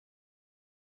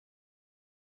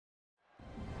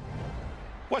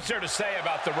What's there to say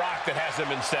about The Rock that hasn't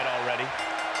been said already?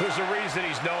 There's a reason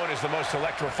he's known as the most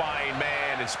electrifying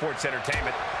man in sports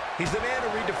entertainment. He's the man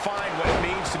who redefined what it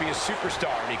means to be a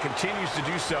superstar, and he continues to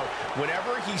do so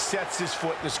whenever he sets his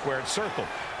foot in the squared circle.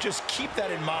 Just keep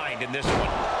that in mind in this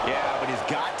one. Yeah, but he's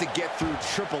got to get through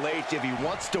Triple H if he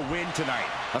wants to win tonight,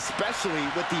 especially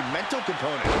with the mental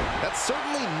component. That's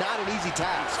certainly not an easy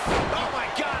task. Oh,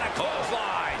 my God, a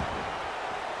clothesline!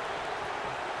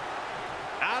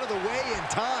 Out of the way in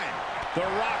time. The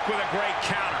Rock with a great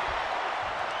counter.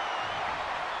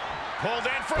 Pulled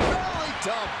in for belly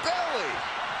to belly.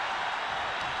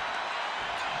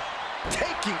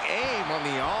 Taking aim on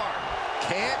the arm.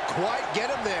 Can't quite get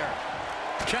him there.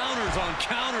 Counters on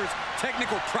counters.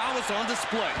 Technical prowess on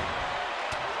display.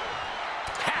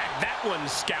 Had that one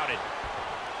scouted.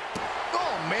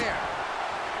 Oh, man.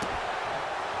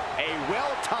 A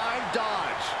well-timed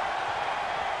dodge.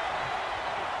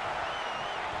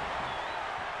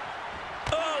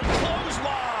 Oh,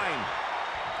 clothesline!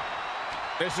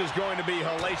 This is going to be a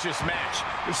hellacious match.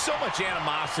 There's so much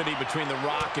animosity between The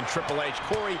Rock and Triple H.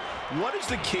 Corey, what is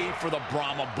the key for the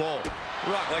Brahma Bull?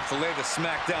 Rock likes to lay the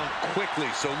smack down quickly,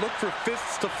 so look for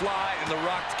fists to fly and The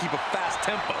Rock to keep a fast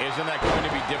tempo. Isn't that going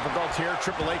to be difficult here?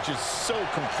 Triple H is so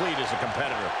complete as a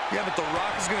competitor. Yeah, but The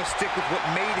Rock is going to stick with what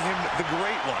made him the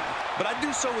great one. But I do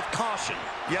so with caution.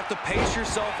 You have to pace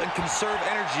yourself and conserve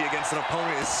energy against an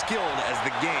opponent as skilled as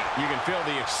the game. You can feel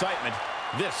the excitement.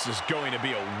 This is going to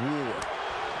be a war.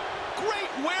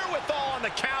 Great wherewithal on the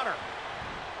counter.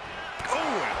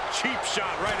 Oh, a cheap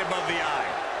shot right above the eye.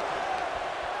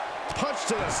 Punch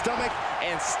to the stomach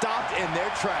and stopped in their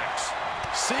tracks.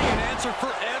 See an answer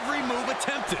for every move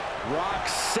attempted. Rock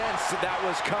sensed that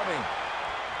was coming.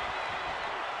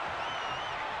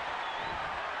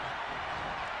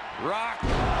 Rock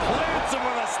plants him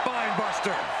with a spine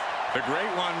buster. The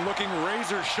great one looking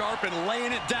razor sharp and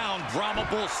laying it down Brahma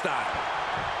Bull style.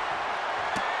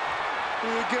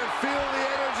 You can feel the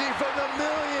energy from the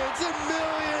millions and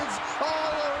millions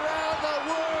all around the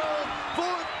world.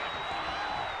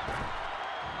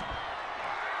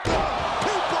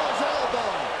 People's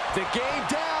elbow. The game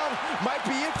down might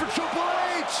be it for Triple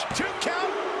H. 2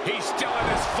 count. He's still in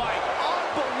this fight.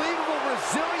 Unbelievable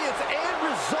resilience and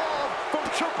resolve from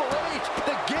Triple H.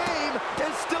 The game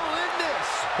is still in this.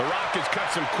 The Rock has cut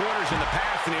some corners in the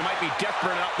past, and he might be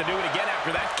desperate enough to do it again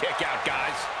after that kick out,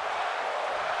 guys.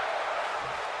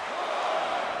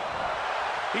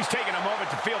 He's taking a moment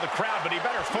to feel the crowd, but he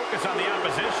better focus on the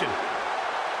opposition.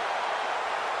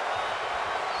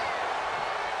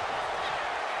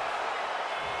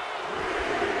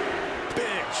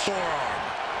 Big forearm.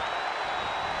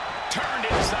 Turned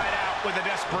inside out with a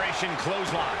desperation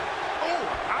clothesline. Oh,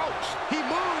 ouch. He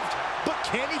moved, but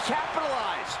can he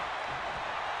capitalize?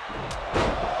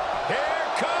 Here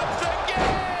comes the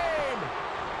game!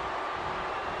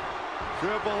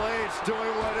 Triple H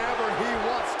doing whatever he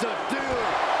wants to do.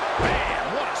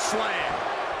 Man, what a slam.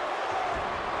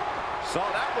 Saw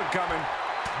that one coming.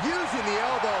 Using the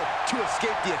elbow to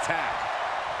escape the attack.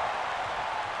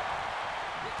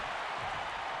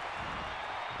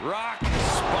 Rock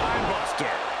spine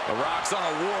buster. The Rock's on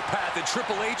a warpath and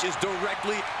Triple H is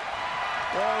directly...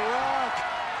 The Rock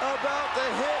about to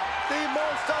hit the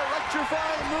most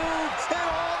electrifying move in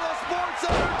all the sports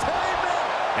entertainment.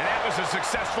 And that was a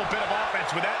successful bit of offense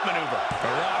with that maneuver.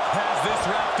 The Rock has this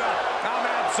wrapped up. I'm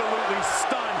absolutely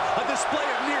stunned. A display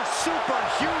of near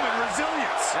superhuman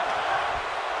resilience.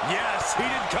 Yes, he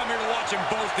didn't come here to watch him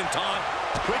boast and taunt.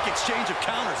 Quick exchange of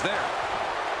counters there.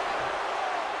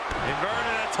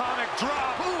 Inverted atomic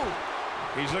drop. Ooh.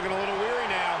 He's looking a little weary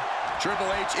now.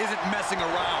 Triple H isn't messing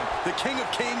around. The King of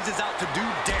Kings is out to do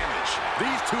damage.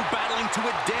 These two battling to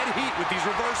a dead heat with these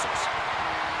reversals.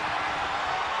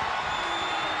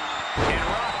 And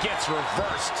Rock gets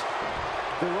reversed.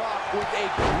 The Rock with a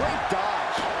great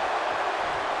dodge.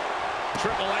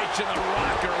 Triple H and The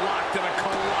Rock are locked in a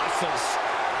colossals.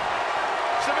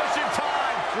 Submission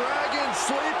time. Dragon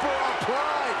sleeper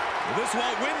applied. Well, this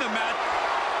won't win the match.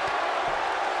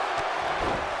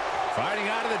 Fighting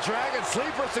out of the Dragon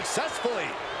sleeper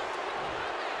successfully.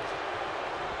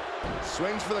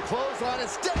 Swings for the clothesline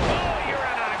instead. Oh,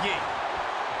 Uranagi.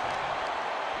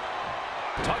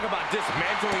 Talk about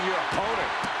dismantling your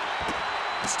opponent.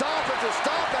 Stop after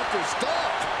stop after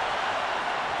stop.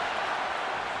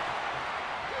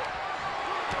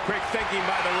 Quick thinking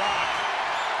by The Rock.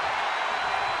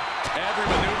 Every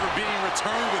maneuver being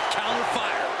returned with counter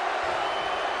fire.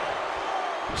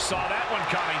 Saw that one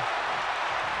coming.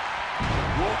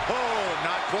 Whoa,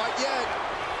 not quite yet.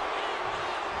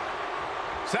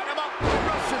 Set him up.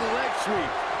 Russian leg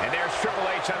sweep. And there's Triple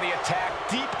H on the attack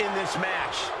deep in this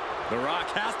match. The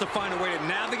Rock has to find a way to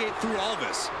navigate through all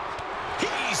this. He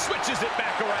switches it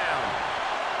back around.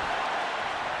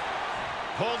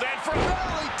 Pulled in for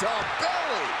Belly to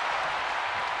belly.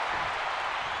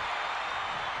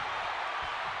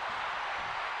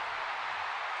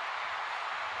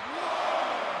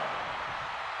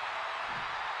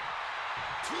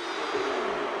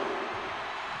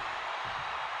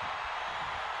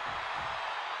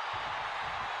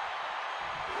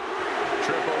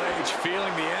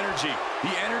 Feeling the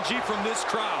energy from this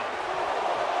crowd.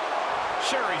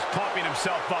 Sure, he's pumping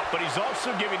himself up, but he's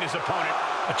also giving his opponent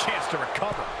a chance to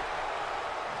recover.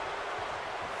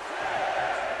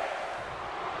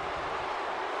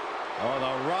 Oh,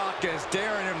 The Rock is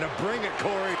daring him to bring it,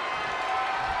 Corey.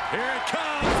 Here it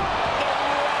comes. The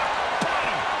Rock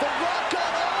bottom. The Rock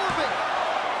got all of it.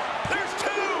 There's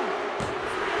two.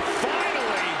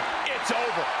 Finally, it's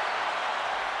over.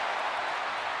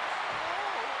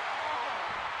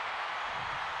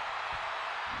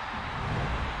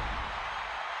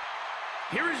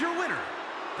 Here is your winner,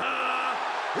 The Rock!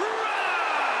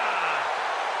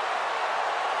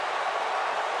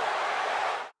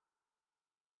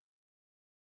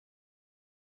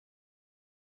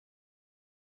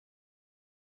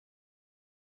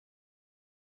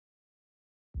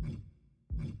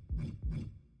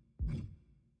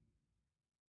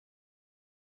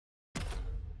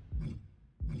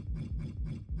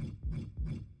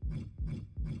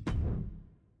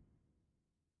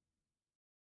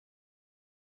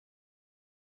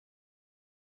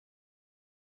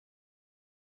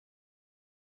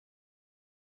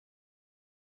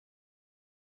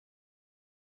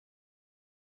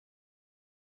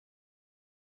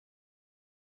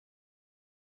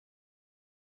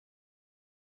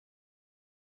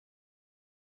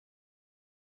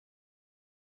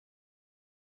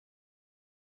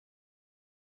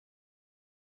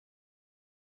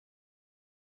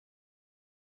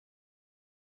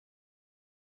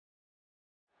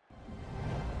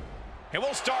 And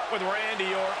we'll start with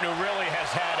Randy Orton, who really has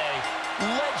had a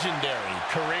legendary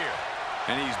career.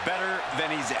 And he's better than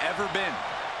he's ever been.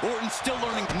 Orton's still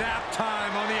learning nap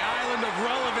time on the island of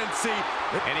relevancy.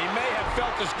 And he may have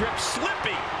felt his grip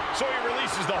slipping, so he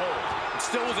releases the hold.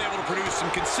 Still was able to produce some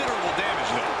considerable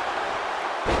damage, though.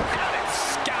 Got it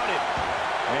scouted.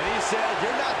 And he said,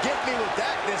 "You're not getting me with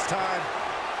that this time."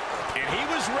 And he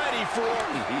was ready for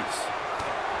Orton.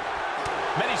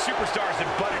 Many superstars have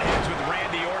butted heads with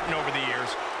Randy Orton over the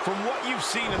years. From what you've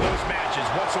seen in those matches,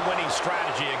 what's a winning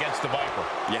strategy against the Viper?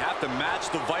 You have to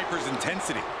match the Viper's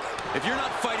intensity. If you're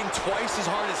not fighting twice as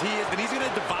hard as he is, then he's going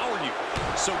to devour you.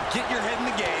 So get your head in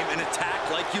the game and attack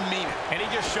like you mean it. And he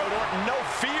just showed Orton no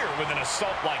fear with an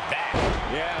assault like that.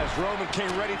 Yeah, as Roman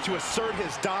came ready to assert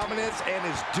his dominance and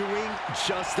is doing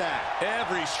just that.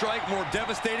 Every strike more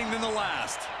devastating than the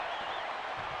last.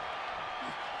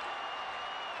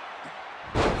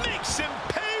 Makes him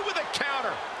pay with a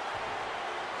counter.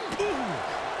 Ooh.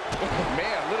 Oh,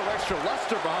 man, a little extra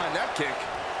luster behind that kick.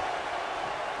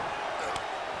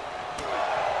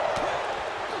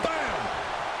 Bam!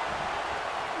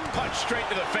 Punch straight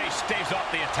to the face, staves off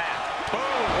the attack. Boom!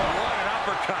 What an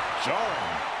uppercut. Jarring.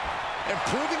 And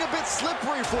proving a bit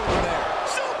slippery for him there.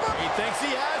 Super! He thinks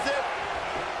he has it.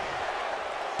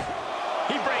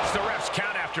 He breaks the ref's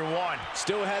count after one.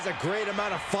 Still has a great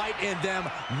amount of fight in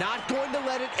them. Not going to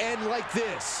let it end like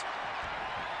this.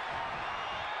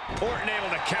 Orton able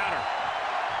to counter.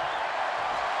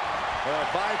 The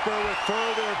Viper with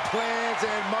further plans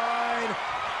in mind.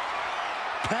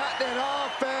 Patented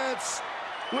offense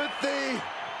with the...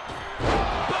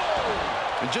 Boom!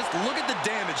 And just look at the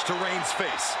damage to Reigns'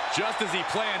 face. Just as he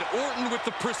planned, Orton with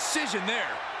the precision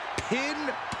there.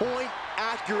 Pinpoint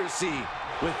accuracy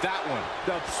with that one.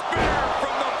 The spear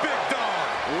from the big dog.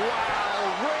 Wow,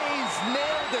 Reigns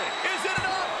nailed it. Is it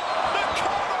enough? The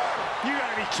cover! You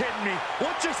gotta be kidding me.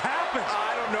 What just happened?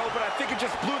 I don't know, but I think it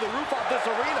just blew the roof off this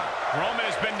arena. Roman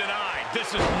has been denied.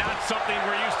 This is not something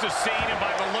we're used to seeing, and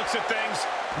by the looks of things,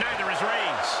 neither is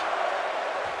Reigns.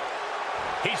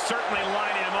 He's certainly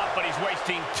lining him up, but he's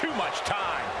wasting too much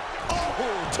time.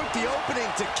 Oh, took the opening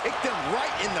to kick them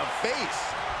right in the face.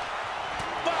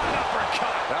 An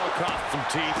uppercut. That'll cost some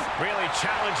teeth. Really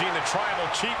challenging the tribal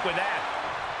chief with that.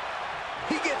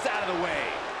 He gets out of the way.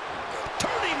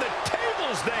 Turning the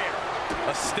tables there.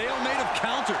 A stalemate of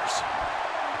counters.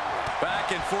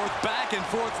 Back and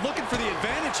forth, looking for the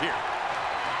advantage here.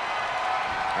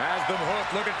 Has them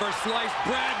hooked, looking for sliced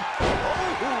bread.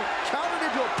 Oh, countered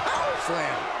into a power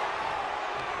slam.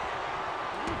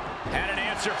 Had an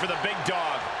answer for the big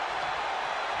dog.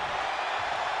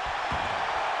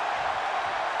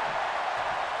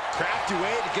 Crafty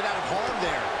way to get out of harm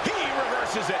there. He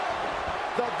reverses it.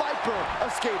 The Viper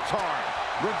escapes harm.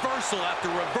 Reversal after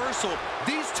reversal.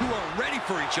 These two are ready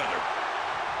for each other.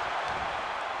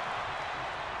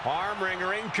 Arm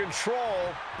wringer in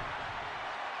control.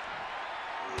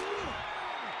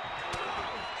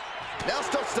 Now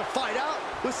starts to fight out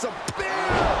with some big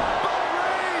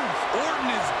Reigns. Orton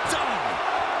is done.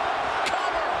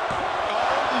 Cover.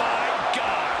 Oh, my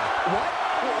God.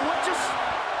 What just...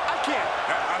 I can't.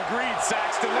 Agreed,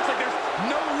 Saxton. Looks like there's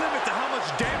no limit to how much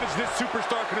damage this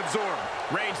superstar can absorb.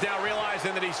 Reigns now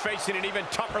realizing that he's facing an even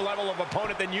tougher level of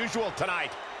opponent than usual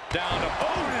tonight. Down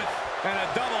opponent and a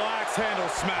double axe handle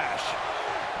smash.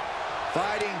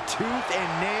 Fighting tooth and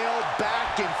nail,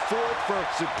 back and forth for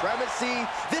supremacy.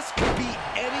 This could be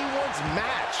anyone's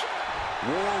match.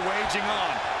 War waging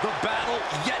on. The battle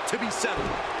yet to be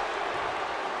settled.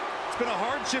 It's been a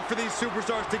hardship for these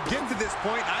superstars to get to this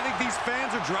point. I think these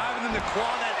fans are driving them to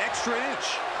claw that extra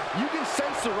inch. You can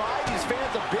sense the ride these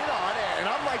fans have been on, and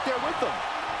I'm right there with them.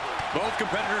 Both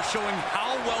competitors showing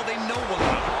how well they know one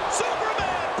another.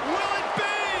 Superman! Will it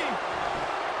be?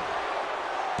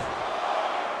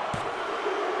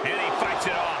 And he fights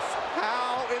it off.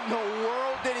 How in the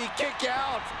world did he kick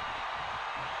out?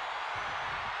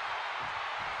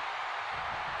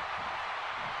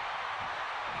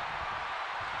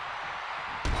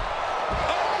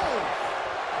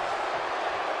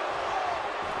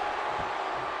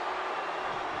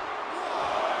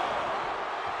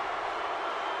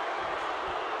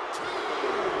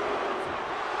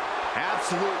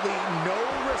 Absolutely no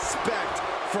respect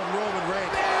from Roman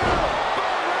Reigns.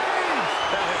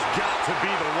 That has got to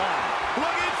be the one.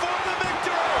 Looking for the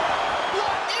victory.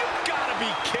 What? You've got to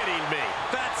be kidding me.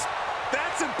 That's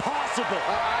impossible.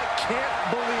 I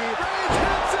can't believe Reigns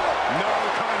hits it. No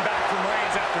coming back from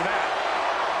Reigns after that.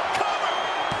 Cover.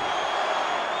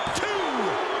 2.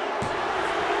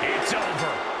 It's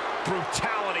over.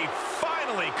 Brutality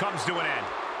finally comes to an end.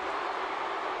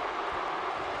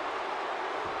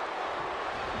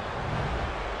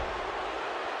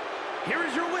 Here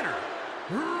is your winner,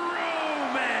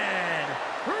 Roman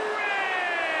Reigns.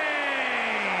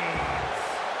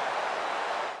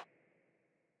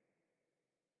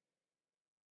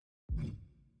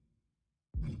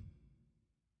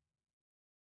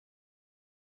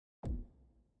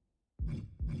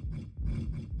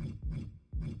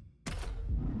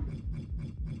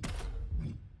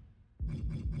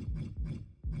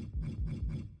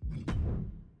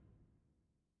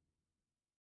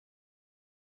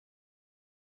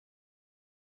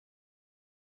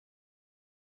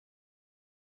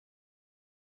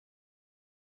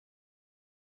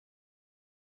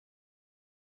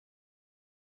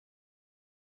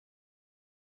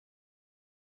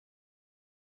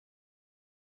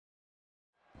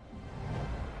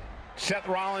 Seth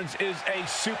Rollins is a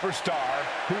superstar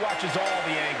who watches all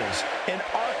the angles, an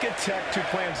architect who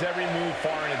plans every move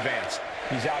far in advance.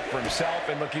 He's out for himself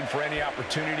and looking for any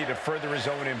opportunity to further his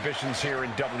own ambitions here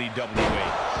in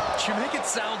WWE. You make it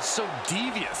sound so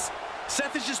devious.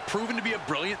 Seth has just proven to be a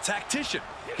brilliant tactician.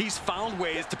 He's found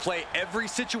ways to play every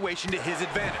situation to his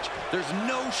advantage. There's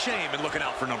no shame in looking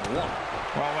out for number one.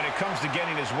 Well, when it comes to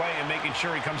getting his way and making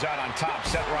sure he comes out on top,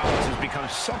 Seth Rollins has become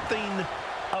something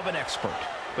of an expert.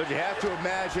 But you have to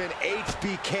imagine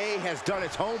HBK has done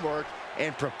its homework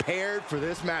and prepared for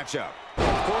this matchup.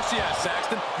 Of course he has,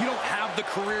 Saxton. You don't have the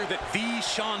career that the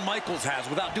Shawn Michaels has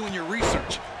without doing your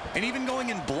research. And even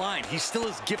going in blind, he's still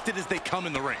as gifted as they come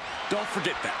in the ring. Don't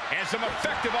forget that. And some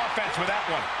effective offense with that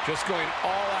one. Just going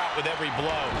all out with every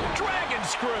blow. Dragon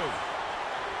screw.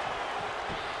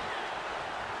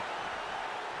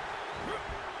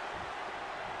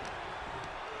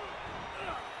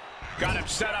 Got him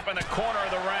set up in the corner of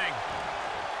the ring.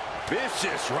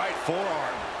 Vicious right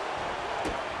forearm.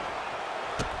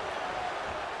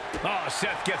 Oh,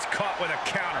 Seth gets caught with a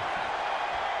counter.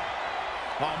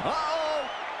 Uh-oh!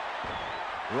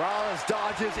 Rollins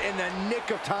dodges in the nick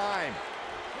of time.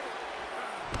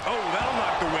 Oh, that'll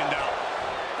knock the wind out.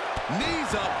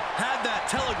 Knees up, had that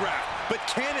telegraph, but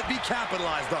can it be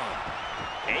capitalized on?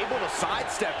 Able to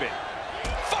sidestep it.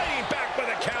 Fighting back with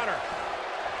a counter.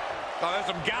 Oh, there's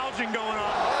some gouging going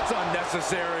on. Oh, that's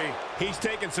unnecessary. He's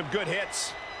taking some good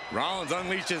hits. Rollins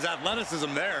unleashed his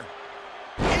athleticism there.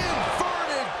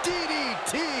 Inverted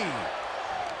DDT.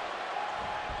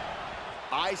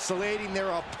 Isolating their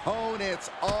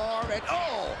opponent's arm and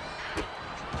oh!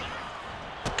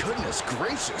 Goodness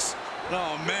gracious.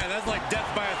 Oh, man, that's like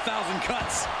death by 1,000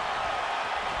 cuts.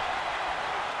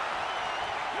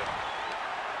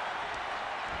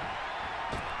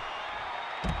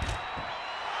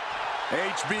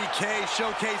 HBK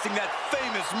showcasing that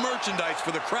famous merchandise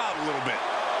for the crowd a little bit.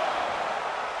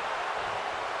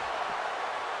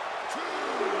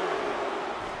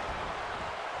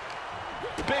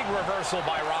 Big reversal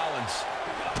by Rollins.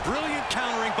 Brilliant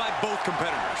countering by both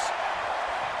competitors.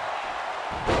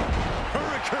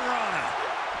 Hurricanrana.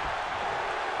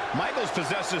 Michaels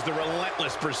possesses the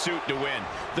relentless pursuit to win.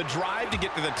 The drive to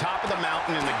get to the top of the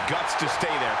mountain and the guts to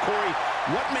stay there. Corey,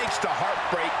 what makes the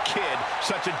Heartbreak Kid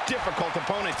such a difficult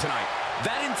opponent tonight?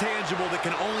 That intangible that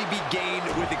can only be gained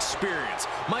with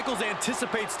experience. Michaels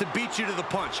anticipates to beat you to the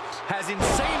punch, has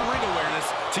insane ring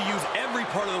awareness to use every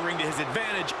part of the ring to his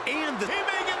advantage, and he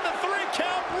may get the 3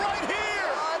 count right here!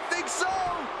 I think so!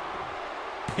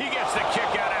 He gets the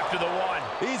kick out after the 1.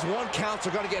 These 1 counts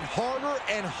are going to get harder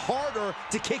and harder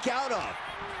to kick out of.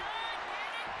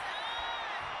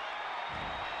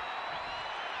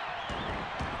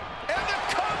 And the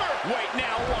cover! Wait,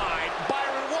 now wide.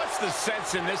 Byron, what's the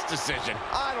sense in this decision?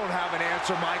 I don't have an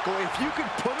answer, Michael. If you can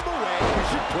put him away, you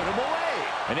should put him away.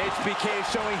 And HBK is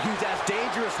showing he's as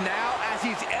dangerous now as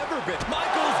he's ever been.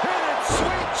 Michaels hit it!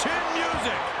 Sweet chin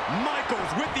music!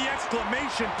 Michaels with the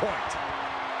exclamation point.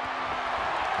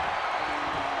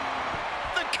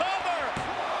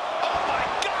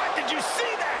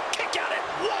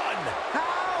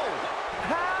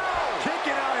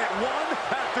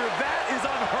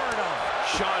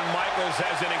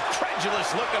 Has an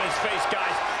incredulous look on his face,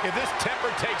 guys. If this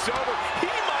temper takes over, he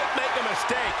might make a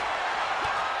mistake.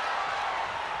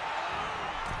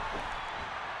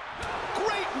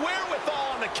 Great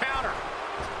wherewithal on the counter.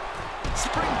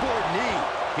 Springboard knee.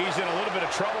 He's in a little bit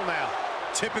of trouble now.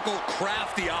 Typical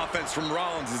crafty offense from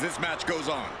Rollins as this match goes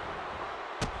on.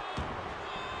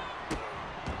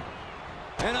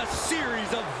 And a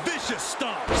series of vicious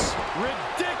stomps.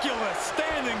 Ridiculous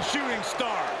standing shooting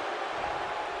star.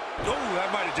 Oh,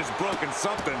 that might have just broken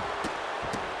something.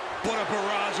 What a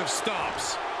barrage of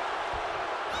stomps.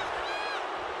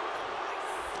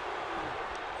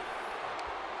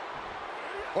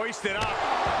 Hoisted up.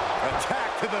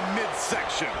 Attack to the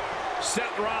midsection.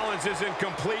 Seth Rollins is in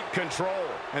complete control.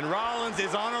 And Rollins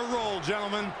is on a roll,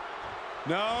 gentlemen.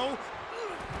 No.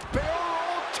 Barrel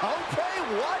roll tope?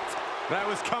 What? That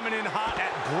was coming in hot at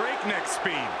breakneck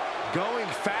speed. Going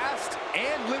fast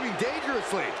and living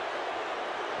dangerously.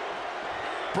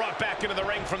 Brought back into the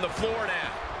ring from the floor now.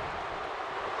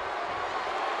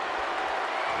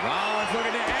 Rollins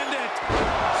looking to end it.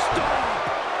 Stop!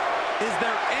 Is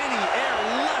there any air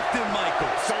left in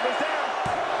Michaels? Shoulders down.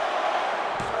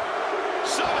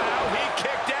 Somehow he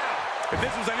kicked out. If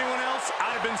this was anyone else,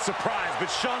 I'd have been surprised. But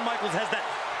Shawn Michaels has that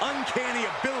uncanny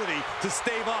ability to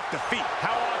stave off defeat.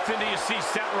 How often do you see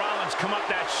Seth Rollins come up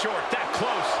that short, that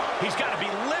close? He's got to be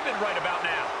livid right about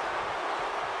now.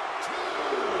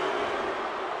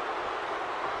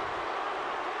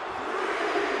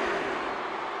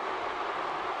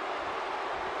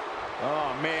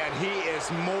 Oh, man, he is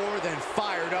more than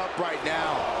fired up right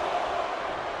now.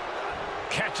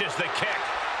 Catches the kick.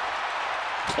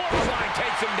 Clothesline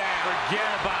takes him down. Forget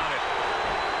about it.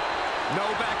 No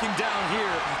backing down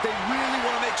here. They really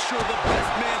want to make sure the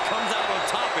best man comes out on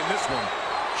top in this one.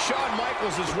 Shawn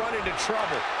Michaels is running into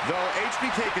trouble. Though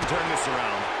HBK can turn this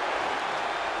around.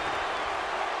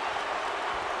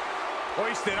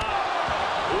 Hoisted up.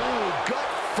 Ooh, gut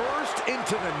first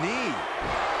into the knee.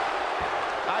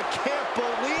 I can't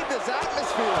believe this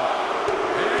atmosphere.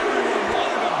 Everyone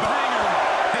wanted a banger,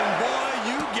 and boy,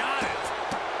 you got it.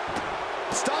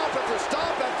 Stomp after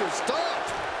stomp after stomp.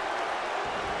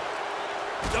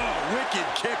 Oh, wicked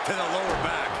kick to the lower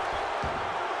back.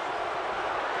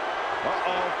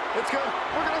 Uh-oh.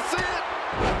 We're gonna see it.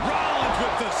 Rollins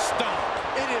with the stomp.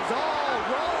 It is all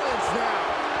Rollins now.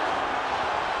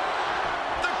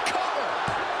 The cover.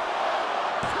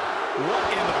 What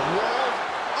in the world?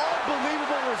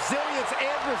 Unbelievable resilience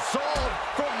and resolve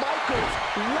from Michaels.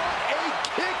 What a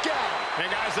kick out.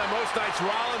 And guys, on most nights,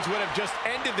 Rollins would have just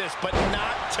ended this, but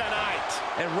not tonight.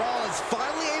 And Rollins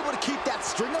finally able to keep that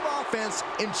string of offense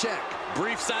in check.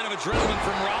 Brief sign of adrenaline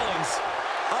from Rollins.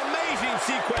 Amazing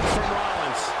sequence from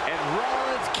Rollins. And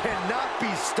Rollins cannot be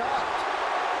stopped.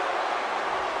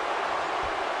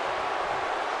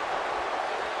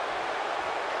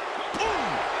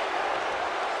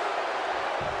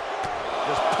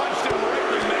 Just punched him right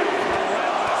in the middle.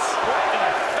 Relentless. Right in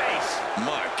the face.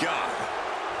 My God.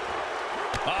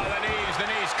 Oh, the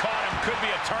knees caught him. Could be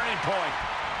a turning point.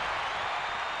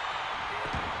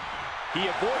 He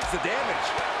avoids the damage.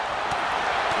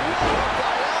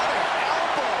 Bionic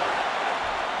elbow.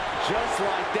 Just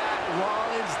like that,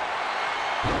 Rollins.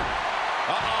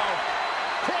 Uh-oh.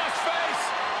 Crossface.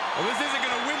 Well, this isn't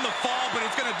going to win the fall, but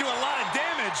it's going to do a lot of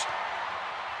damage.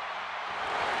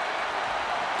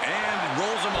 And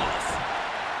rolls him off.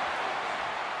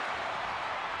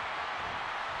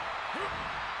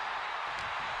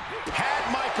 Had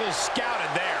Michaels scouted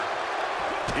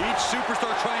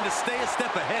superstar trying to stay a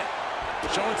step ahead.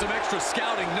 Showing some extra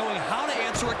scouting, knowing how to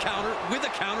answer a counter with a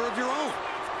counter of your own.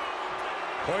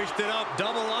 Hoisted up,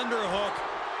 double underhook.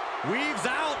 Weaves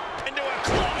out into a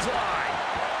clothesline.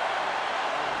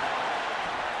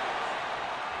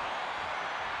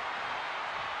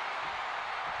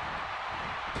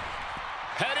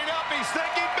 Heading up, he's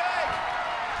thinking big.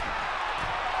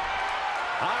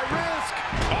 High risk.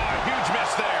 Oh, huge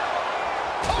miss there.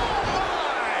 Oh,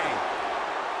 my!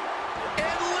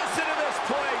 And listen to this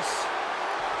place.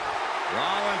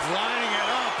 Rollins lining it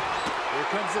up. Here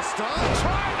comes the stun.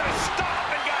 Trying to stop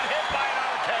and got hit by an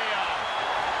RKO.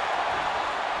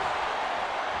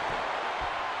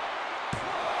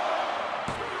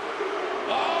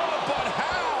 Oh, but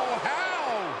how?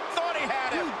 Thought he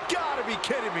had him. You gotta be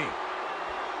kidding me.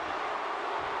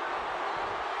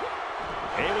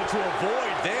 Able to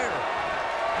avoid there.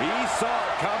 He saw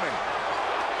it coming.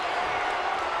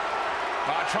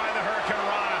 Trying the Hurricane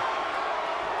Rana.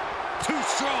 Too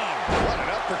strong. What an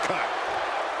uppercut.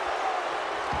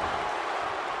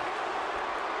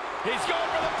 He's going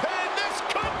for the pin. This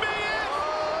could be it.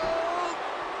 Oh.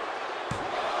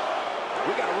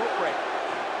 We got a rope break.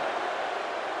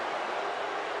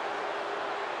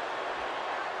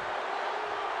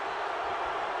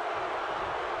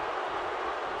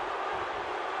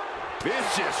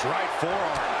 Vicious right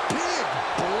forearm. Big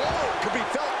blow could be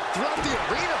felt throughout the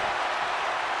arena.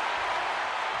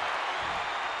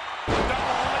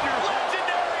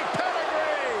 Legendary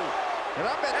pedigree.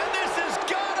 And this has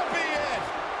got to be it.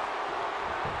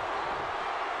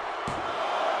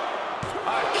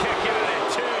 A kick out at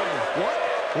two.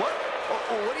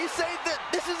 What do you say?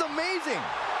 This is amazing.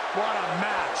 What a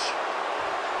match.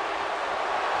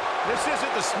 This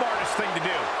isn't the smartest thing to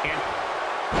do. And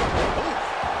Ooh,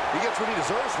 he gets what he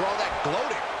deserves for all that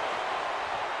gloating.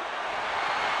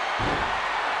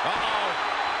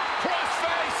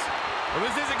 crossface. Well,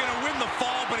 this isn't going to win the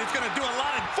fall, but it's going to do a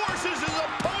lot of... Forces his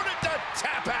opponent to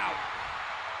tap out.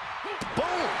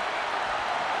 Boom.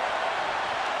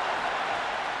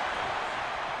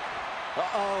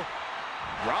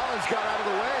 Rollins got out of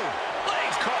the way.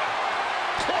 Legs caught.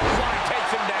 Clothesline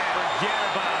takes him down. Forget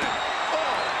about it.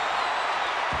 Oh.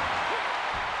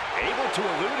 Able to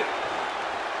elude it.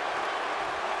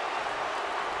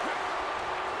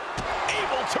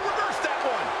 Able to reverse that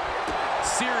one.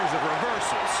 Series of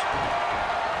reversals.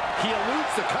 He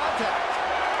eludes the contact.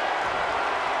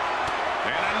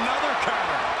 And another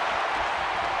counter.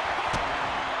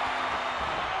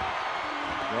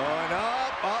 Going up.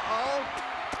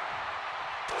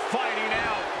 Fighting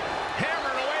out.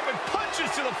 Hammering away with punches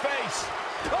to the face.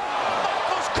 Oh,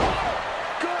 almost caught.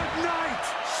 Good night.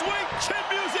 Sweet chin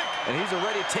music. And he's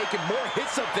already taken more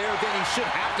hits up there than he should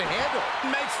have to handle.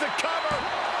 Makes the cover.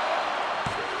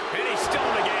 And he's still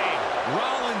in the game.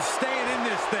 Rollins staying in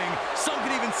this thing. Some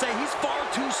could even say he's far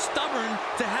too stubborn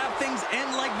to have things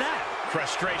end like that.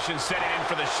 Frustration setting in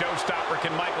for the showstopper.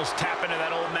 Can Michaels tap into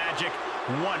that old magic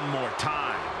one more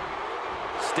time?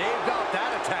 Staved off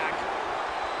that attack.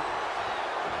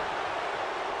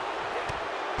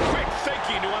 Quick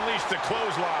thinking to unleash the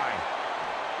clothesline.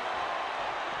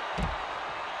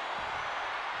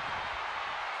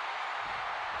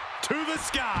 To the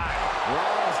sky.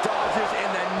 Rollins dodges in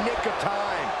the nick of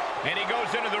time. And he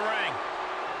goes into the ring.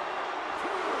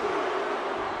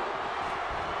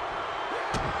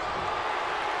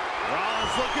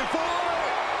 Rollins looking for it.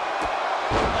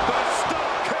 The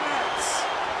stump connects.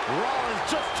 Rollins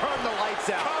just turned the lights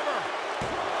out. Cover.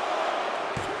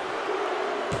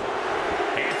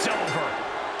 It's over.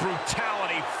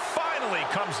 Brutality finally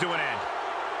comes to an end.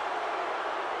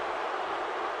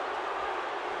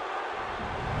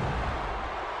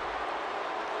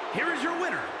 Here is your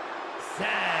winner,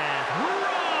 Seth